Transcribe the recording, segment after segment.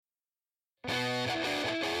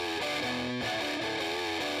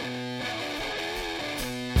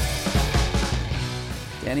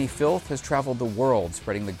Danny Filth has traveled the world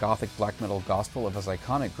spreading the gothic black metal gospel of his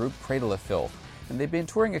iconic group Cradle of Filth, and they've been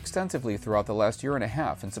touring extensively throughout the last year and a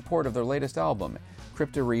half in support of their latest album,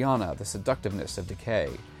 Cryptoriana, The Seductiveness of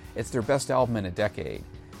Decay. It's their best album in a decade.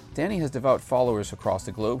 Danny has devout followers across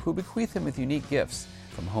the globe who bequeath him with unique gifts,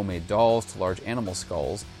 from homemade dolls to large animal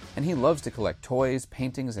skulls, and he loves to collect toys,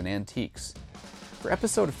 paintings, and antiques. For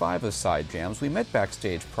episode 5 of Side Jams, we met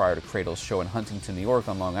backstage prior to Cradle's show in Huntington, New York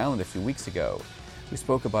on Long Island a few weeks ago. We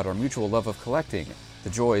spoke about our mutual love of collecting, the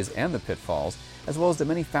joys and the pitfalls, as well as the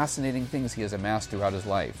many fascinating things he has amassed throughout his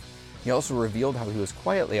life. He also revealed how he was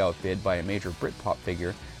quietly outbid by a major Britpop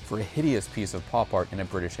figure for a hideous piece of pop art in a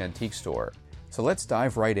British antique store. So let's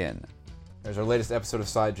dive right in. There's our latest episode of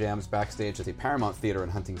Side Jams backstage at the Paramount Theater in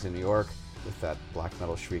Huntington, New York, with that black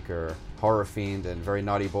metal shrieker, horror fiend, and very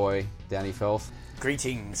naughty boy, Danny Filth.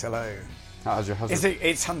 Greetings, hello.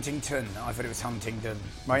 It's Huntington. I thought it was Huntingdon.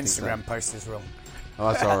 My Instagram post is wrong.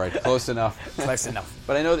 Oh, that's all right. Close enough. Close enough.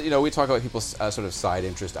 But I know that we talk about people's sort of side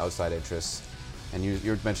interests, outside interests, and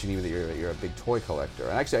you're mentioning even that you're a big toy collector.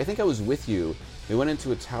 And actually, I think I was with you. We went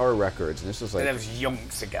into a Tower Records, and this was like... That was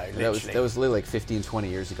yonks ago, literally. That was literally like 15, 20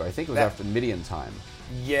 years ago. I think it was after Midian time.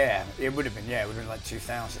 Yeah, it would have been. Yeah, it would have been like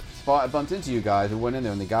 2000. I bumped into you guys. We went in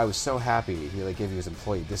there, and the guy was so happy. He gave you his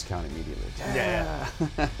employee discount immediately. Yeah.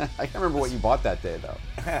 I can't remember what you bought that day,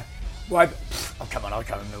 though. Well, come on, I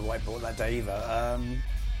can't remember what I bought that day either.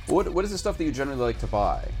 What is the stuff that you generally like to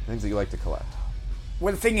buy? Things that you like to collect?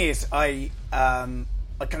 Well, the thing is, I kind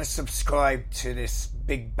of subscribe to this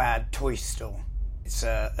Big Bad Toy Store. It's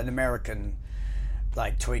an American,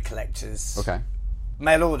 toy collectors.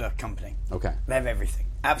 Mail order company. Okay. They have everything,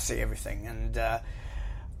 absolutely everything, and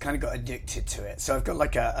kind of got addicted to it. So I've got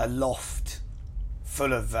a loft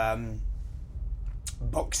full of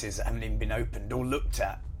boxes that haven't even been opened or looked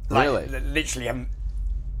at. Really? Literally haven't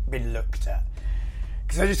been looked at.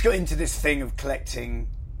 Because I just got into this thing of collecting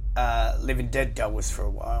Living Dead dolls for a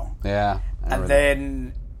while. Yeah. And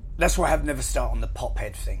then that's why I've never started on the pop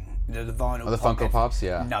head thing. The vinyl. The Funko Pops,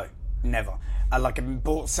 yeah. No, never. I've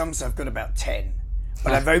bought some, so I've got about 10.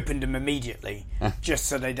 But I've opened them immediately just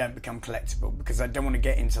so they don't become collectible, because I don't want to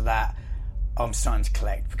get into that. I'm starting to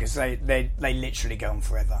collect, because they literally go on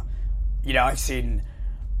forever. I've seen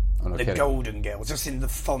Golden Girls. I've seen the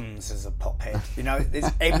Fonz as a pop head.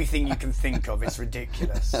 There's everything you can think of. It's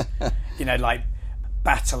ridiculous. Like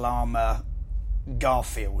Battle Armor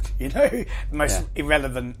Garfield. The most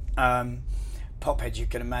irrelevant pop heads you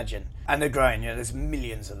can imagine. And they're growing. There's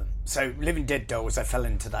millions of them. So Living Dead dolls, I fell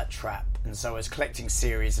into that trap. And so I was collecting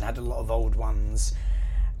series and had a lot of old ones.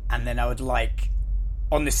 And then I would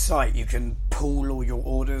on this site, you can pool all your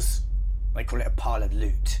orders. They call it a pile of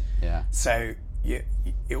loot. Yeah. So it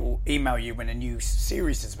will email you when a new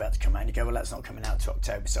series is about to come out. And you go, well, that's not coming out to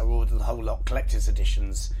October. So I ordered the whole lot, collector's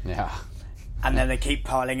editions. Yeah. And then they keep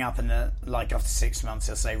piling up. And then, after 6 months,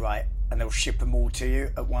 they'll say, right. And they'll ship them all to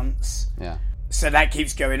you at once. Yeah. So that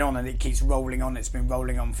keeps going on, and it keeps rolling on. It's been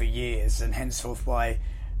rolling on for years. And henceforth, why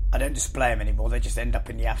I don't display them anymore. They just end up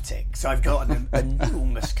in the attic. So I've got an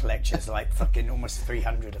enormous collection. It's fucking almost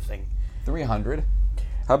 300, I think. 300?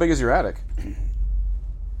 How big is your attic?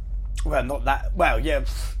 Well, not that. Well, yeah,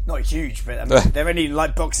 not huge, but they're only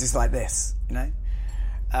boxes like this, And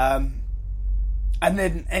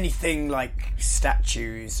then anything like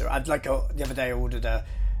statues. Or the other day I ordered a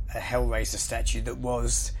Hellraiser statue that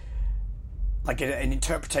was an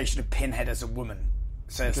interpretation of Pinhead as a woman.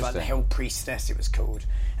 So it's the Hell Priestess, it was called,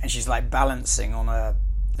 and she's balancing on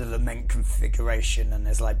the lament configuration, and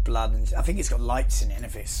there's blood, and I think it's got lights in it,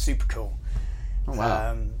 and it's super cool. Oh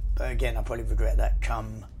wow! But again, I'll probably regret that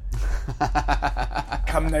come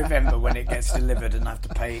November when it gets delivered, and I have to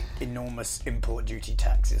pay enormous import duty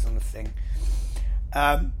taxes on the thing.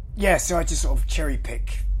 So I just sort of cherry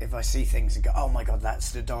pick if I see things and go, oh my god,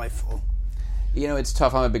 that's to die for. It's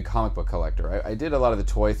tough. I'm a big comic book collector. I did a lot of the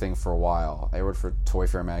toy thing for a while. I wrote for Toy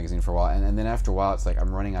Fair magazine for a while, and then after a while, it's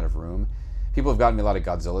I'm running out of room. People have gotten me a lot of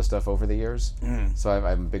Godzilla stuff over the years, so I'm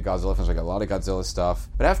a big Godzilla fan, so I got a lot of Godzilla stuff.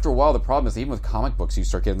 But after a while, the problem is even with comic books, you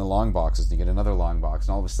start getting the long boxes, and you get another long box,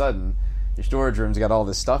 and all of a sudden, your storage room's got all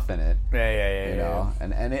this stuff in it. Yeah.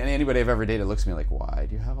 And anybody I've ever dated looks at me like, why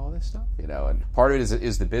do you have all this stuff? And part of it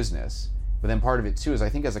is the business, but then part of it too is I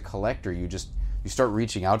think as a collector, you start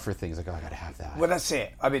reaching out for things I gotta have that. Well, that's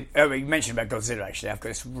it. I mean, you mentioned about Godzilla. Actually, I've got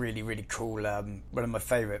this really, really cool. One of my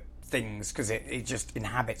favourite things, because it just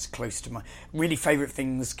inhabits close to my really favourite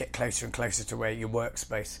things. Get closer and closer to where your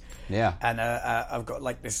workspace. Yeah. And I've got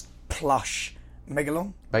this plush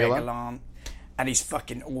Megalon, and he's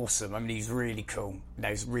fucking awesome. I mean, he's really cool.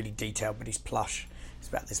 He's really detailed, but he's plush. It's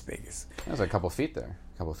about this big. That's a couple feet there,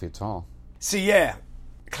 a couple feet tall. So yeah,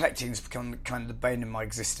 collecting's become kind of the bane of my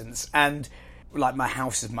existence. And like my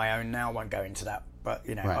house is my own now. I won't go into that, but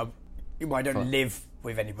you know, Right. I don't live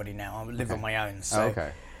with anybody now. I live on my own. So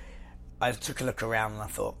I took a look around and I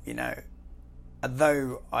thought, you know,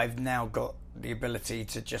 although I've now got the ability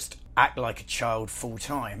to just act like a child full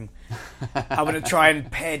time, I want to try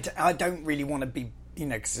and I don't really want to be, you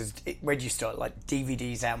know, because where do you start? Like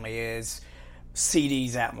DVDs out my ears,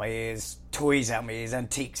 CDs out my ears, toys out my ears,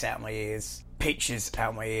 antiques out my ears, pictures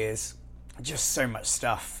out my ears. Just so much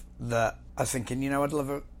stuff that I was thinking, you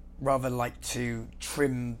know, rather like to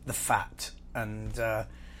trim the fat. And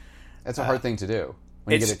that's a hard thing to do.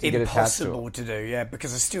 When it's you get impossible to do, yeah,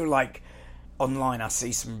 because I still like online. I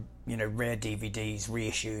see some, you know, rare DVDs,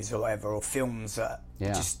 reissues, or whatever, or films that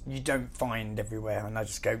just you don't find everywhere, and I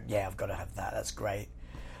just go, yeah, I've got to have that. That's great.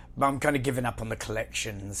 But I'm kind of giving up on the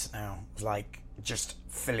collections now, like just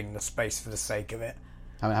filling the space for the sake of it.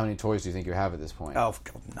 How many toys do you think you have at this point? Oh,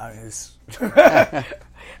 God knows.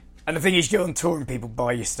 And the thing is, you go on tour and people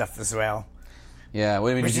buy you stuff as well. Yeah,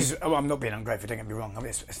 well, I mean, I'm not being ungrateful, don't get me wrong. I mean,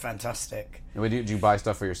 it's fantastic. Do you buy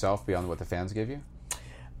stuff for yourself beyond what the fans give you?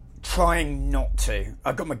 Trying not to.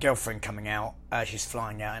 I've got my girlfriend coming out. She's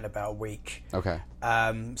flying out in about a week. Okay. So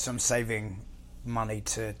I'm saving money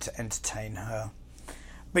to entertain her.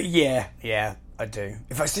 But yeah, I do.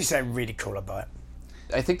 If I see something really cool, I buy it.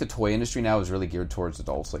 I think the toy industry now is really geared towards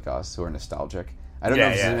adults like us who are nostalgic. I don't know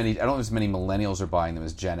if as many millennials are buying them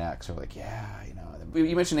as Gen X are like, yeah, you know.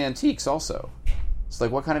 You mentioned antiques also. It's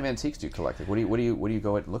like, what kind of antiques do you collect? Like, what do you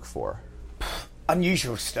go and look for?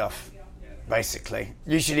 Unusual stuff, basically.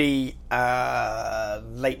 Usually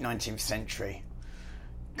late 19th century,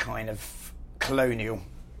 kind of colonial,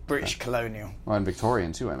 British colonial. Well, and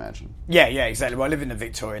Victorian too, I imagine. Yeah, exactly. Well, I live in a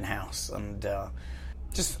Victorian house, and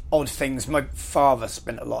just odd things. My father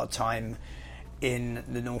spent a lot of time in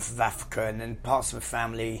the north of Africa, and then parts of the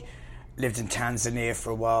family lived in Tanzania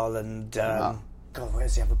for a while, and God,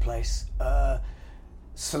 where's the other place?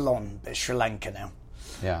 Ceylon, but Sri Lanka now.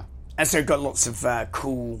 Yeah. And so got lots of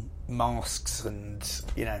cool masks and,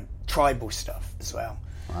 you know, tribal stuff as well.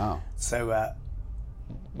 Wow. So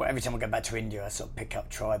every time I go back to India, I sort of pick up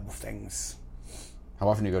tribal things. How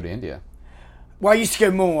often do you go to India? Well, I used to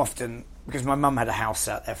go more often because my mum had a house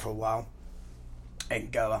out there for a while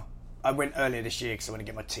in Goa. I went earlier this year because I want to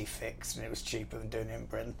get my teeth fixed, and it was cheaper than doing it in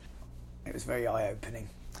Britain. It was very eye-opening.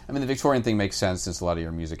 I mean, the Victorian thing makes sense since a lot of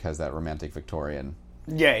your music has that romantic Victorian.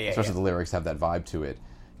 Yeah. Especially the lyrics have that vibe to it.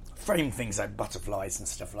 Frame things like butterflies and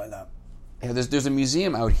stuff like that. Yeah, there's a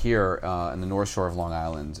museum out here in the North Shore of Long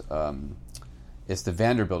Island. It's the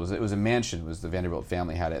Vanderbilt. It was a mansion. It was the Vanderbilt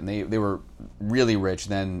family had it, and they were really rich.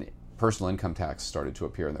 Then personal income tax started to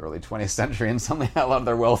appear in the early 20th century, and suddenly a lot of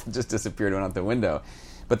their wealth just disappeared, went out the window.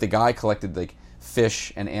 But the guy collected like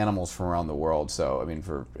fish and animals from around the world. So I mean,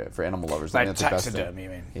 for animal lovers, like that's the best taxidermy, thing. you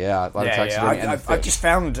mean? Yeah, a lot of taxidermy. I just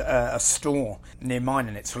found a store near mine,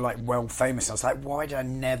 and it's like well famous. I was like, why did I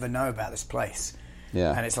never know about this place?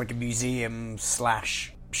 Yeah, and it's like a museum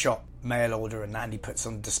 / shop, mail order, and Andy puts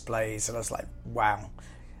on displays. And I was like, wow.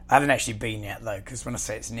 I haven't actually been yet though, because when I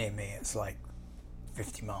say it's near me, it's like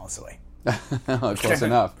 50 miles away. Close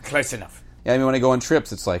enough. Close enough. Yeah, I mean, when I go on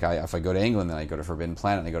trips, it's like if I go to England, then I go to Forbidden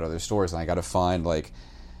Planet, and I go to other stores, and I got to find like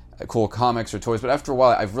cool comics or toys. But after a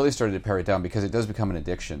while, I've really started to pare it down because it does become an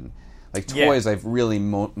addiction. Like toys, I've really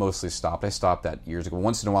mostly stopped. I stopped that years ago.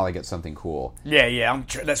 Once in a while, I get something cool. Yeah.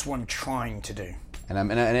 That's what I'm trying to do. And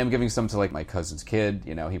I'm giving some to like my cousin's kid.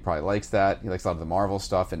 You know, he probably likes that. He likes a lot of the Marvel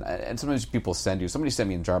stuff. And sometimes people send you. Somebody sent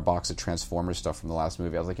me a jar box of Transformers stuff from the last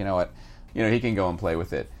movie. I was like, you know what? You know, he can go and play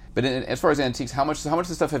with it. But as far as antiques, how much of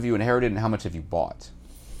the stuff have you inherited, and how much have you bought?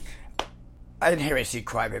 I inherited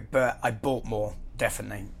quite a bit, but I bought more,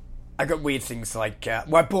 definitely. I got weird things like I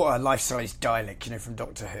bought a life-size Dalek, you know, from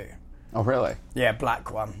Doctor Who. Oh, really? Yeah,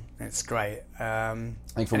 black one. It's great.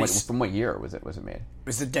 Like from what year was it made? It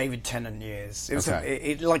was the David Tennant years. It was okay.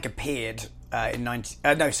 It like appeared in not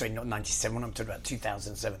 97. When I'm talking about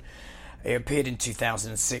 2007. It appeared in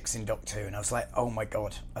 2006 in Doctor Who, and I was like, oh my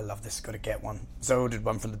god, I love this, got to get one. So I ordered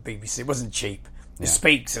one from the BBC. It wasn't cheap. It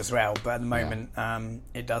speaks as well, but at the moment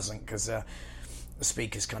it doesn't, because the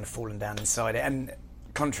speaker's kind of fallen down inside it. And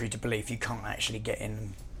contrary to belief, you can't actually get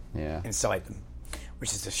inside them,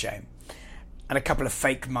 which is a shame. And a couple of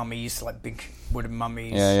fake mummies, like big wooden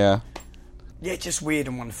mummies. Yeah, just weird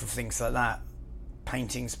and wonderful things like that.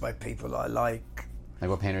 Paintings by people that I like.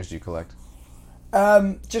 Like what painters do you collect?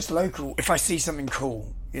 Just local. If I see something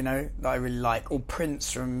cool, you know, that I really like, or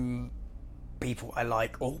prints from people I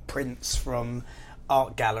like, or prints from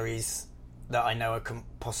art galleries that I know I can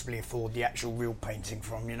possibly afford the actual real painting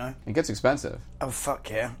from, you know. It gets expensive. Oh fuck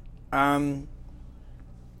yeah.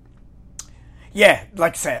 Yeah,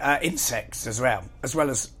 like I say, insects as well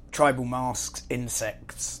as tribal masks,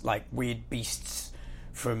 insects, like weird beasts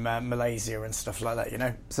from Malaysia and stuff like that, you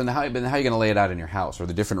know? So now, how are you going to lay it out in your house? Are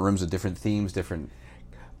there different rooms with different themes, different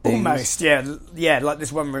things? Almost, yeah. Yeah, like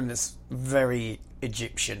this one room that's very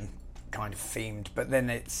Egyptian kind of themed, but then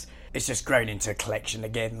it's just grown into a collection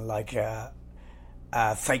again, like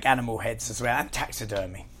fake animal heads as well, and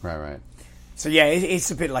taxidermy. Right. So yeah,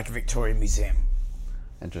 it's a bit like a Victorian museum.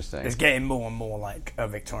 Interesting. It's getting more and more like a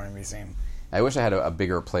Victorian museum. I wish I had a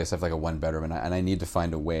bigger place. I have like a 1-bedroom, and I need to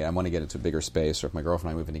find a way. I want to get into a bigger space, or if my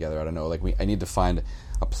girlfriend and I moving together, I don't know. Like I need to find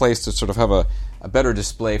a place to sort of have a better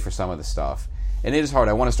display for some of the stuff. And it is hard.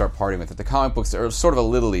 I want to start partying with it. The comic books are sort of a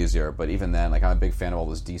little easier, but even then, like I'm a big fan of all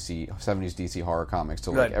those 70s DC horror comics.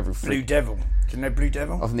 To like every Blue Devil. Do you know Blue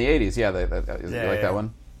Devil? Oh, from the 80s, yeah. You like that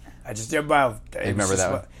one? I just remember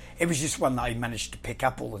that one? It was just one that I managed to pick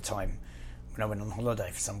up all the time when I went on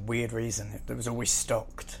holiday for some weird reason. It was always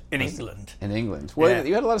stocked in England. In England, well, Yeah.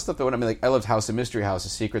 you had a lot of stuff that. I mean, like I loved House of Mystery House, The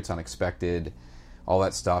Secrets Unexpected, all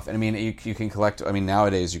that stuff. And I mean, you can collect. I mean,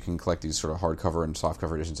 nowadays you can collect these sort of hardcover and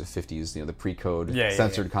softcover editions of 50s. You know, the pre-code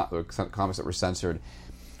censored comics that were censored.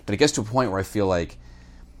 But it gets to a point where I feel like,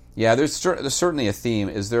 yeah, there's certainly a theme.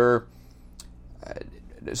 Is there?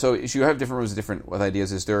 So you have different rooms with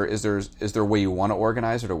ideas. Is there a way you want to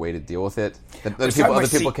organize it, or a way to deal with it that other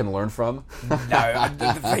people can learn from? No,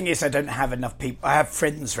 the thing is, I don't have enough people. I have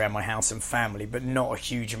friends around my house and family, but not a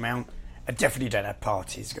huge amount. I definitely don't have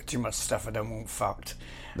parties. Got too much stuff I don't want fucked.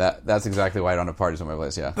 That's exactly why I don't have parties in my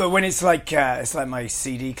place. Yeah. But when it's like my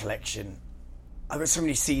CD collection, I've got so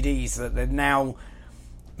many CDs that they're now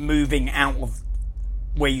moving out of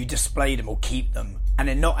where you display them or keep them. And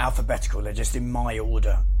they're not alphabetical, they're just in my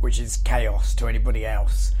order, which is chaos to anybody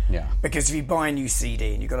else. Yeah. Because if you buy a new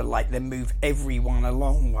CD and you've got to then move everyone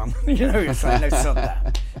along one, you know, it's like, no, it's not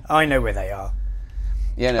that. I know where they are.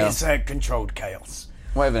 Yeah, no. It's controlled chaos.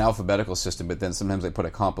 Well, I have an alphabetical system, but then sometimes I put a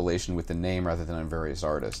compilation with the name rather than on various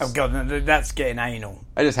artists. Oh, God, no, that's getting anal.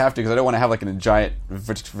 I just have to, because I don't want to have like a giant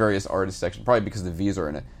various artists section, probably because the V's are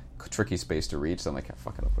in a tricky space to reach, so I'm like,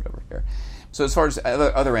 fuck it up, whatever, here. So as far as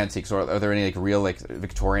other antiques, are there any like real like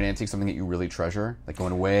Victorian antiques, something that you really treasure, like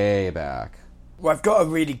going way back? Well, I've got a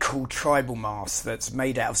really cool tribal mask that's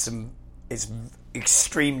made out of some. It's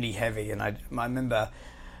extremely heavy, and I remember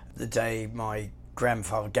the day my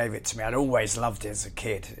grandfather gave it to me. I'd always loved it as a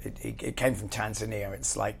kid. It came from Tanzania.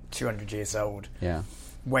 It's like 200 years old. Yeah,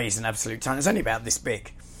 weighs an absolute ton. It's only about this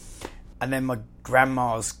big. And then my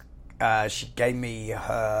grandma's, she gave me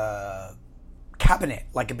her cabinet,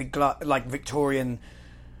 like a big like Victorian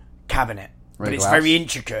cabinet, but it's very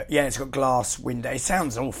intricate. Yeah, it's got glass window. It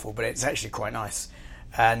sounds awful, but it's actually quite nice.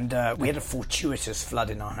 And we had a fortuitous flood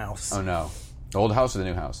in our house. Oh no, the old house or the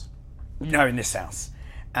new house? No, in this house.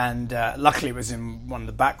 And luckily it was in one of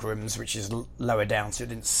the back rooms, which is lower down, so it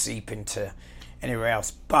didn't seep into anywhere else.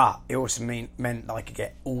 But it also meant that I could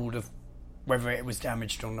get all the, whether it was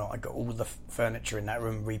damaged or not, I got all the furniture in that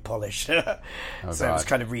room repolished. So it was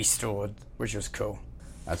kind of restored, which was cool.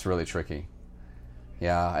 That's really tricky.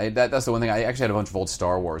 Yeah, that's the one thing. I actually had a bunch of old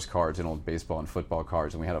Star Wars cards and old baseball and football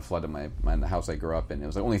cards, and we had a flood in the house I grew up in. It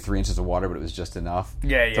was like only 3 inches of water, but it was just enough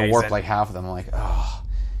to warp like half of them. I'm like, oh,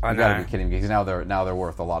 you gotta be kidding me, because now they're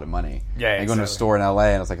worth a lot of money. Yeah, I go into a store in LA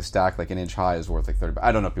and it's like a stack like an inch high is worth like $30.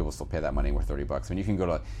 I don't know if people still pay that money worth $30. I mean, you can go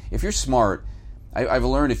to, if you're smart. I've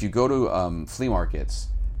learned if you go to flea markets,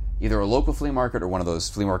 either a local flea market or one of those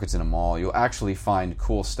flea markets in a mall, you'll actually find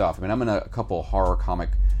cool stuff. I mean, I'm in a couple horror comic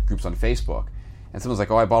groups on Facebook, and someone's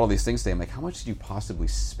like, oh, I bought all these things today. I'm like, how much did you possibly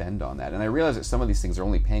spend on that? And I realized that some of these things are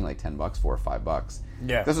only paying like $10 for, or $5.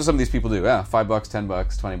 Yeah. That's what some of these people do. Yeah, $5, $10,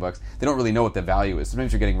 $20. They don't really know what the value is.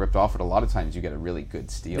 Sometimes you're getting ripped off, but a lot of times you get a really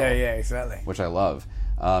good steal. Yeah, exactly. Which I love.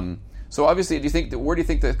 So obviously, where do you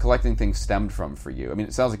think the collecting thing stemmed from for you? I mean,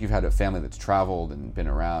 it sounds like you've had a family that's traveled and been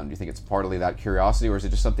around. Do you think it's partly that curiosity, or is it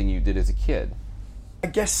just something you did as a kid? I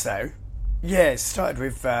guess so. Yeah, it started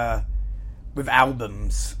with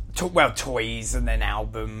albums. Toys and then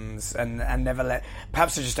albums, and never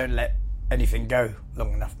perhaps I just don't let anything go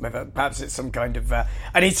long enough. Perhaps it's some kind of... I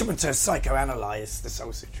need someone to psychoanalyze this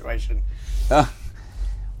whole situation.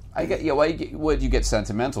 I get, yeah. Would you get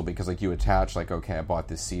sentimental because like you attach like, okay, I bought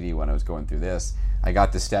this CD when I was going through this. I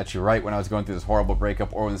got this statue right when I was going through this horrible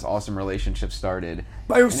breakup or when this awesome relationship started.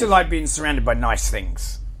 But I also like being surrounded by nice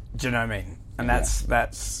things. Do you know what I mean? And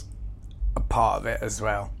that's a part of it as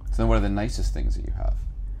well. So then, what are the nicest things that you have?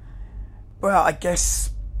 Well, I guess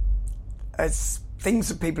it's things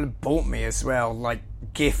that people have bought me as well, like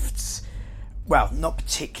gifts. Well, not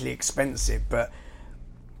particularly expensive, but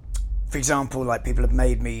For example, like people have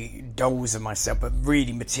made me dolls of myself, but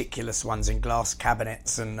really meticulous ones in glass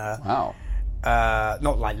cabinets and Wow.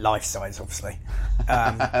 not like life size, obviously.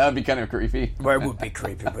 That'd be kind of creepy. Well, it would be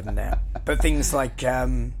creepy, wouldn't it? But things like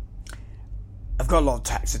I've got a lot of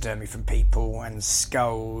taxidermy from people and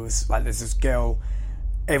skulls. Like there's this girl.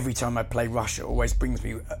 Every time I play Russia, always brings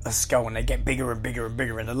me a skull, and they get bigger and bigger and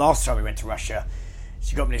bigger. And the last time we went to Russia,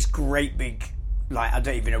 she got me this great big, like I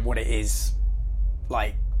don't even know what it is,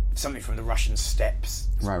 like something from the Russian steppes.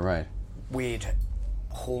 Right. Weird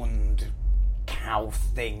horned cow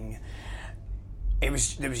thing. There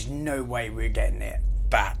was no way we were getting it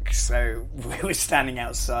back. So we were standing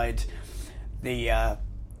outside the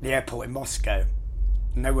airport in Moscow.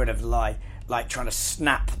 No word of a lie. Like trying to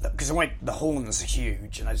snap them, because the horns are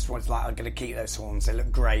huge, and I just wanted I'm going to keep those horns. They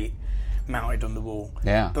look great, mounted on the wall.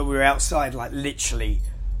 Yeah. But we were outside, like literally,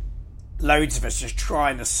 loads of us just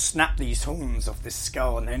trying to snap these horns off this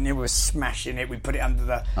skull, and then we were smashing it. We put it under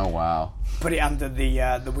the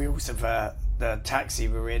the wheels of the taxi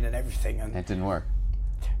we were in, and everything. And it didn't work.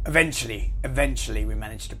 Eventually, we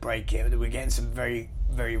managed to break it. We were getting some very,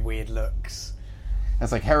 very weird looks.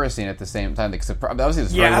 It's like heresy at the same time. Because obviously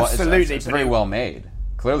it's absolutely. It's very well made.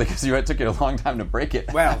 Clearly, because it took you a long time to break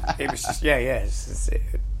it. Well, it was just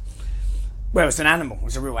well, it's an animal.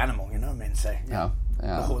 It's a real animal, you know what I mean? So Yeah.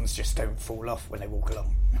 the horns just don't fall off when they walk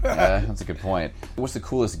along. Yeah, that's a good point. What's the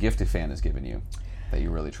coolest gift a fan has given you that you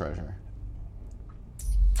really treasure?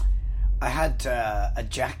 I had a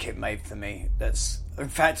jacket made for me. In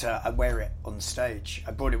fact, I wear it on stage.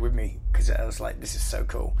 I brought it with me because I was like, this is so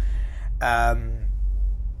cool.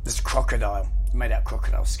 There's a crocodile made out of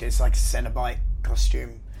crocodile skin. It's like a Cenobite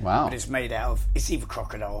costume. Wow. But it's made out of, it's either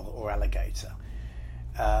crocodile or alligator.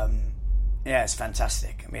 It's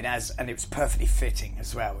fantastic. I mean, and it was perfectly fitting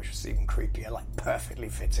as well, which was even creepier, like perfectly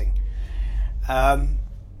fitting. I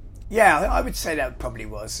would say that probably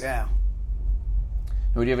was, yeah.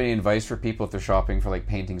 Would you have any advice for people if they're shopping for like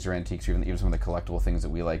paintings or antiques, or even some of the collectible things that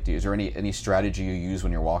we like to use? Is there any strategy you use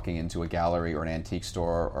when you're walking into a gallery or an antique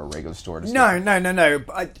store or a regular store? No.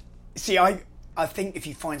 I think if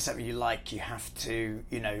you find something you like, you have to,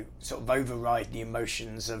 sort of override the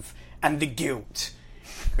emotions and the guilt.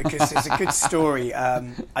 Because it's a good story.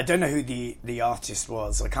 I don't know who the artist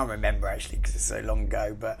was. I can't remember actually because it's so long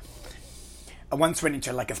ago. But I once went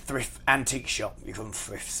into like a thrift antique shop. You call them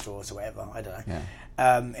thrift stores or whatever. I don't know. Yeah.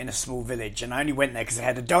 In a small village, and I only went there because they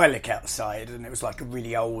had a Dalek outside, and it was like a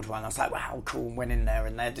really old one. I was like, wow, cool. And went in there,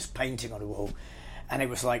 and they had this painting on the wall, and it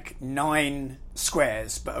was like 9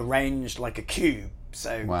 squares, but arranged like a cube.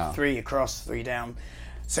 So wow. 3 across, 3 down.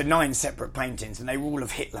 So 9 separate paintings, and they were all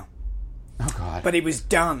of Hitler. Oh God! But it was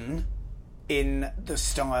done in the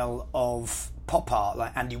style of pop art,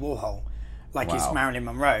 like Andy Warhol, like his Marilyn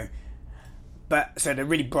Monroe. But so they're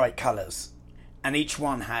really bright colours, and each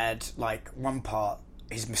one had like one part.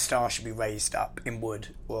 His moustache would be raised up in wood,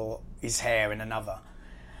 or his hair in another,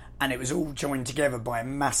 and it was all joined together by a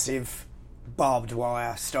massive barbed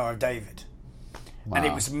wire Star of David. Wow. And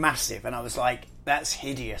it was massive, and I was like, "That's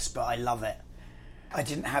hideous," but I love it. I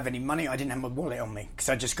didn't have any money. I didn't have my wallet on me because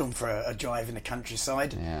I'd just gone for a drive in the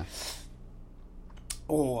countryside. Yeah.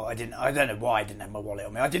 Or I don't know why I didn't have my wallet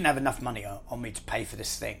on me. I didn't have enough money on me to pay for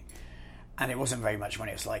this thing, and it wasn't very much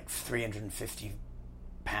money. It was like £350,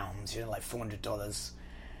 like $400.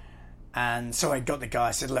 And so I got the guy.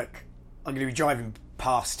 I said, "Look, I'm going to be driving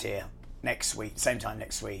past here next week, same time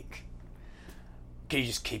next week. Can you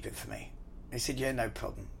just keep it for me?" He said, "Yeah, no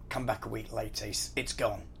problem." Come back a week later. It's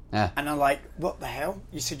gone. Yeah. And I'm like, "What the hell?"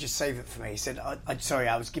 You said, "Just save it for me." He said, "Sorry,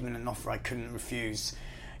 I was given an offer I couldn't refuse.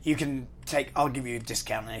 You can I'll give you a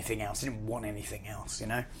discount on anything else." I didn't want anything else,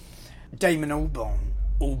 Damon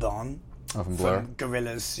Albarn from Blur. From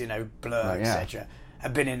Gorillaz, Blur, etc.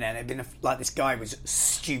 Had been in there, and it'd been like this guy was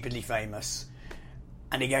stupidly famous,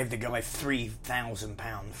 and he gave the guy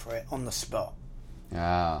 £3,000 for it on the spot.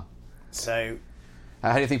 Yeah. So,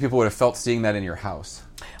 how do you think people would have felt seeing that in your house?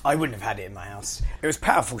 I wouldn't have had it in my house. It was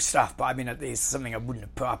powerful stuff, but I mean, it's something I wouldn't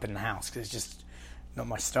have put up in the house because it's just not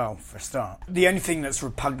my style for a start. The only thing that's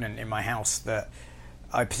repugnant in my house that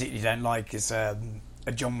I particularly don't like is a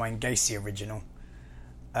John Wayne Gacy original.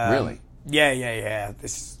 Really? Yeah.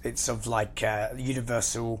 It's of like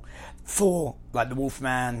Universal 4, like the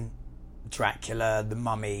Wolfman, Dracula, the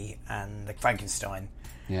Mummy, and the Frankenstein.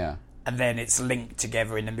 Yeah. And then it's linked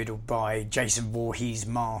together in the middle by Jason Voorhees'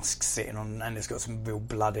 mask sitting on, and it's got some real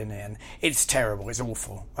blood in it, and it's terrible. It's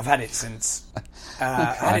awful. I've had it since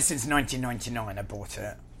 1999. I bought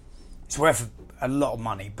it. It's worth a lot of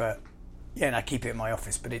money, but and I keep it in my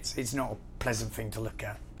office. But it's not a pleasant thing to look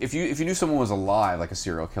at. If you knew someone was alive, like a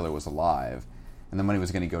serial killer was alive, and the money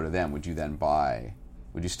was going to go to them, would you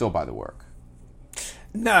still buy the work?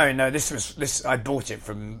 No. This. I bought it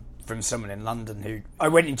from someone in London who I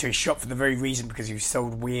went into his shop for the very reason because he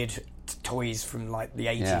sold weird toys from like the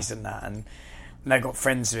 80s and that, and I got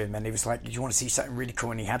friends with him, and he was like, "Do you want to see something really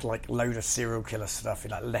cool?" And he had like a load of serial killer stuff,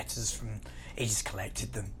 like letters from. He just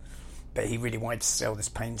collected them, but he really wanted to sell this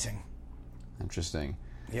painting. Interesting.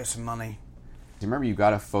 He got some money. Do you remember you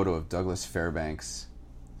got a photo of Douglas Fairbanks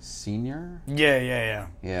Sr.? Yeah.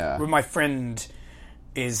 Yeah. Well, my friend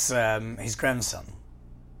is his grandson.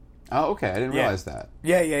 Oh, okay. I didn't realize that.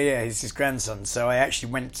 Yeah. He's his grandson. So I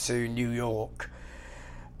actually went to New York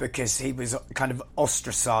because he was kind of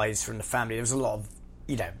ostracized from the family. There was a lot of,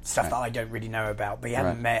 stuff that I don't really know about. But he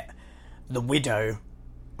hadn't met the widow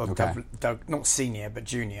of Doug, not senior, but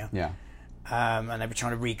junior. Yeah. And they were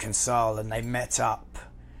trying to reconcile, and they met up.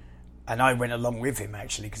 And I went along with him,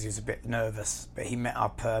 actually, because he was a bit nervous. But he met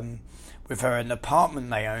up with her in an apartment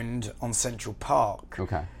they owned on Central Park.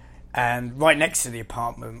 Okay. And right next to the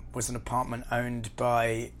apartment was an apartment owned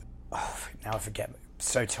by... now I forget.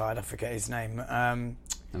 So tired, I forget his name.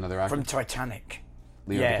 Another actor? From Titanic.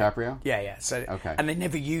 Leo DiCaprio? Yeah. So, okay. And they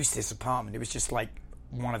never used this apartment. It was just like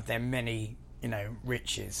one of their many,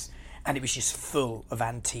 riches. And it was just full of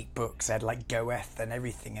antique books. They had like Goethe and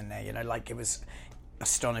everything in there, it was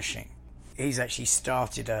astonishing. He's actually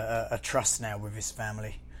started a trust now with his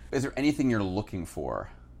family. Is there anything you're looking for?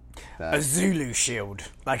 A Zulu shield,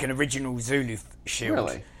 like an original Zulu shield.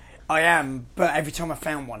 Really? I am, but every time I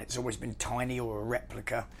found one, it's always been tiny or a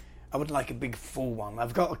replica. I would like a big full one.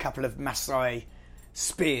 I've got a couple of Maasai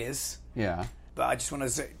spears. Yeah. But I just want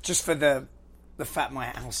to, just for the fact my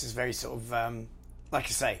house is very sort of, like I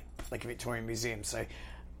say, like a Victorian museum, so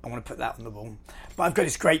I want to put that on the wall. But I've got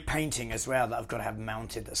this great painting as well that I've got to have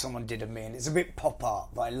mounted that someone did of me, and it's a bit pop art,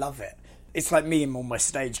 but I love it. It's like me and all my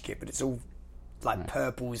stage kit, but it's all like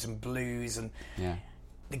purples and blues, and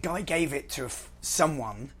the guy gave it to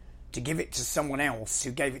someone to give it to someone else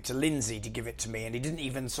who gave it to Lindsay to give it to me, and he didn't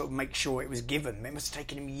even sort of make sure it was given. It must have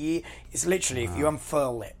taken him a year. It's literally, if you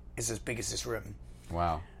unfurl it, it's as big as this room.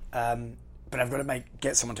 Wow. But I've got to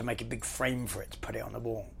get someone to make a big frame for it to put it on the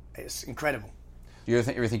wall. It's incredible. Do you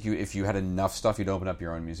ever think if you had enough stuff, you'd open up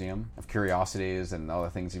your own museum of curiosities and all the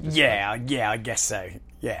things you've just I guess so.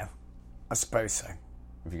 Yeah, I suppose so.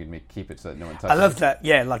 If you could keep it so that no one touches it. I love that.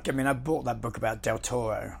 Yeah, I bought that book about Del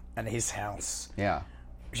Toro and his house. Yeah.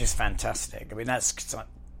 Which is fantastic. I mean, that's the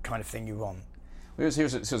kind of thing you want. Here's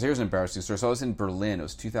an embarrassing story. So I was in Berlin. It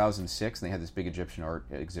was 2006, and they had this big Egyptian art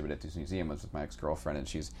exhibit at this museum. I was with my ex-girlfriend, and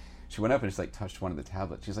she went up and just like touched one of the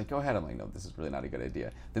tablets. She's like, "Go ahead." I'm like, "No, this is really not a good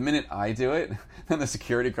idea." The minute I do it, then the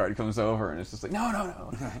security guard comes over, and it's just like,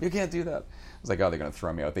 "No, you can't do that." I was like, "Oh, they're gonna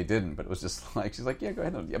throw me out." They didn't, but it was just like, she's like, "Yeah, go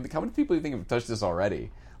ahead." I mean, how many people do you think have touched this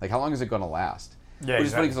already? Like, how long is it gonna last? Yeah, Which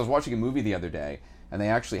is funny because I was watching a movie the other day, and they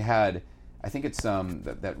actually had, I think it's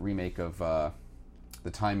that remake of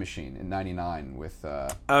The Time Machine in '99 with.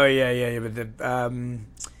 Oh yeah, with the.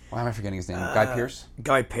 Why am I forgetting his name? Guy Pearce?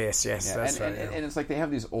 Guy Pearce, yes, yeah, that's right. And it's like they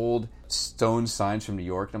have these old stone signs from New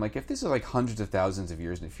York, and I'm like, if this is like hundreds of thousands of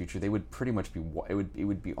years in the future, they would pretty much be. It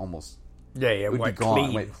would be almost. It would be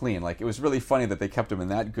gone, white clean. Like, it was really funny that they kept them in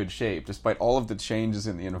that good shape, despite all of the changes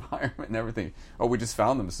in the environment and everything. Oh, we just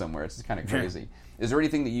found them somewhere. It's just kind of crazy. Is there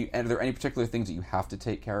anything are there any particular things that you have to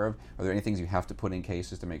take care of? Are there any things you have to put in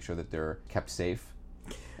cases to make sure that they're kept safe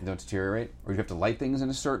and don't deteriorate? Or do you have to light things in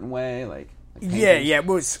a certain way, like yeah.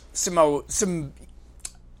 Well, some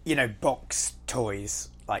box toys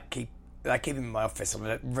I keep them in my office. I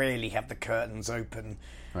don't really have the curtains open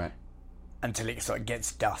until it sort of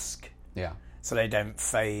gets dusk. Yeah, so they don't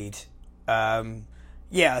fade.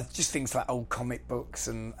 Just things like old comic books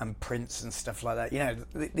and prints and stuff like that.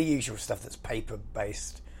 The usual stuff that's paper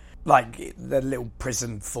based, like the little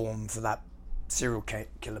prison form for that serial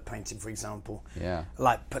killer painting, for example. Yeah,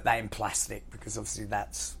 like put that in plastic because obviously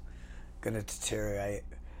that's going to deteriorate.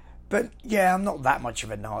 But yeah, I'm not that much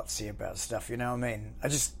of a Nazi about stuff. You know what I mean? I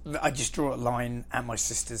just draw a line at my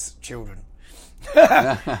sister's children.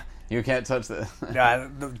 You can't touch that.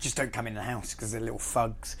 No, just don't come in the house because they're little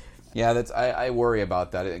thugs. Yeah, I worry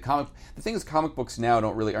about that. The thing is, comic books now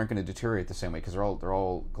aren't going to deteriorate the same way because they're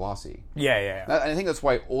all glossy. Yeah. I think that's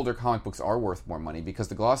why older comic books are worth more money, because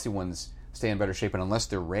the glossy ones stay in better shape, and unless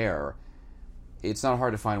they're rare, it's not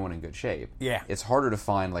hard to find one in good shape. Yeah. It's harder to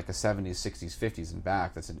find like a 70s, 60s, 50s and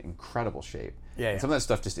back that's in incredible shape. Yeah. And some of that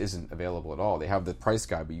stuff just isn't available at all. They have the price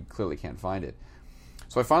guide, but you clearly can't find it.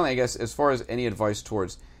 So I guess, as far as any advice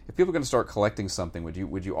towards, if people are going to start collecting something, would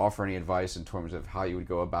you offer any advice in terms of how you would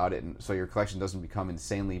go about it, and so your collection doesn't become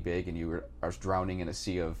insanely big and you are drowning in a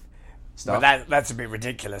sea of stuff. But that's a bit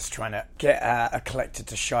ridiculous, trying to get a collector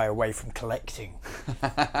to shy away from collecting.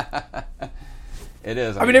 It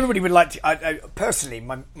is. I mean, everybody would like to. I personally,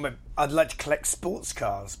 I'd like to collect sports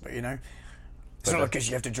cars, but you know, it's not because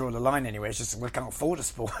you have to draw the line anyway. It's just we can't afford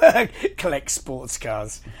a collect sports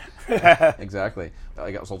cars. Exactly.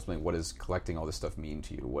 I guess ultimately, what does collecting all this stuff mean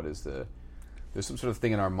to you? What is there's some sort of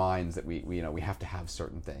thing in our minds that we have to have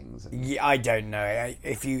certain things. Yeah, I don't know.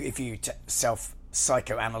 If you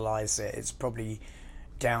psychoanalyze it, it's probably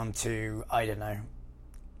down to, I don't know,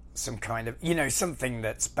 some kind of, something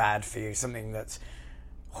that's bad for you, something that's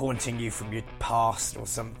haunting you from your past or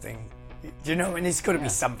something. Do you know? And it's got to be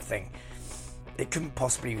something. It couldn't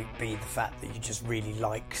possibly be the fact that you just really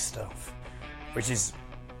like stuff, which is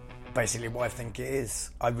basically what I think it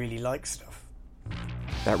is. I really like stuff.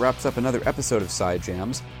 That wraps up another episode of Side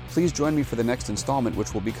Jams. Please join me for the next installment,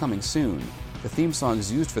 which will be coming soon. The theme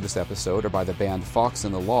songs used for this episode are by the band Fox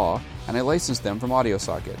and the Law, and I licensed them from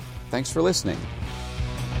AudioSocket. Thanks for listening.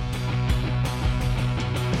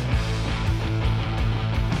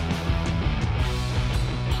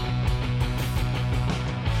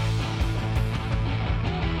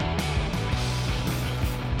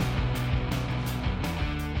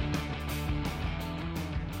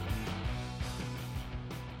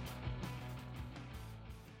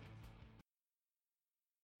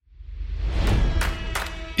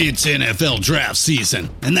 It's NFL draft season,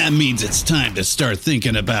 and that means it's time to start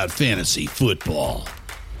thinking about fantasy football.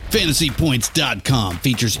 FantasyPoints.com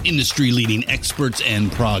features industry-leading experts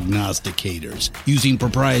and prognosticators using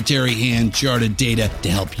proprietary hand-charted data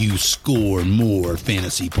to help you score more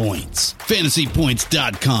fantasy points.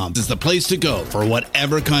 FantasyPoints.com is the place to go for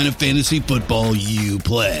whatever kind of fantasy football you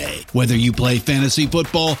play. Whether you play fantasy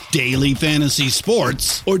football, daily fantasy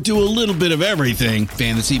sports, or do a little bit of everything,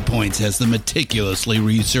 Fantasy Points has the meticulously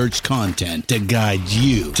researched content to guide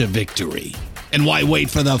you to victory. And why wait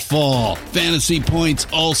for the fall? Fantasy Points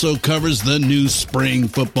also covers the new spring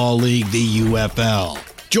football league, the UFL.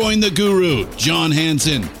 Join the guru, John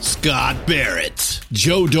Hansen, Scott Barrett,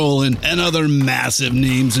 Joe Dolan, and other massive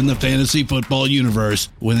names in the fantasy football universe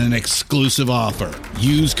with an exclusive offer.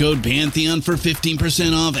 Use code Pantheon for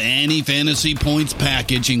 15% off any Fantasy Points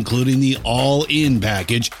package, including the all-in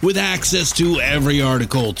package, with access to every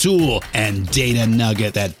article, tool, and data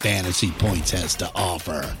nugget that Fantasy Points has to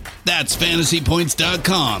offer. That's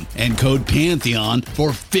FantasyPoints.com and code Pantheon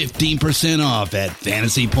for 15% off at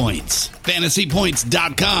Fantasy Points.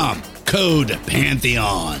 FantasyPoints.com, code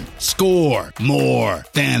Pantheon. Score more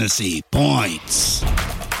fantasy points.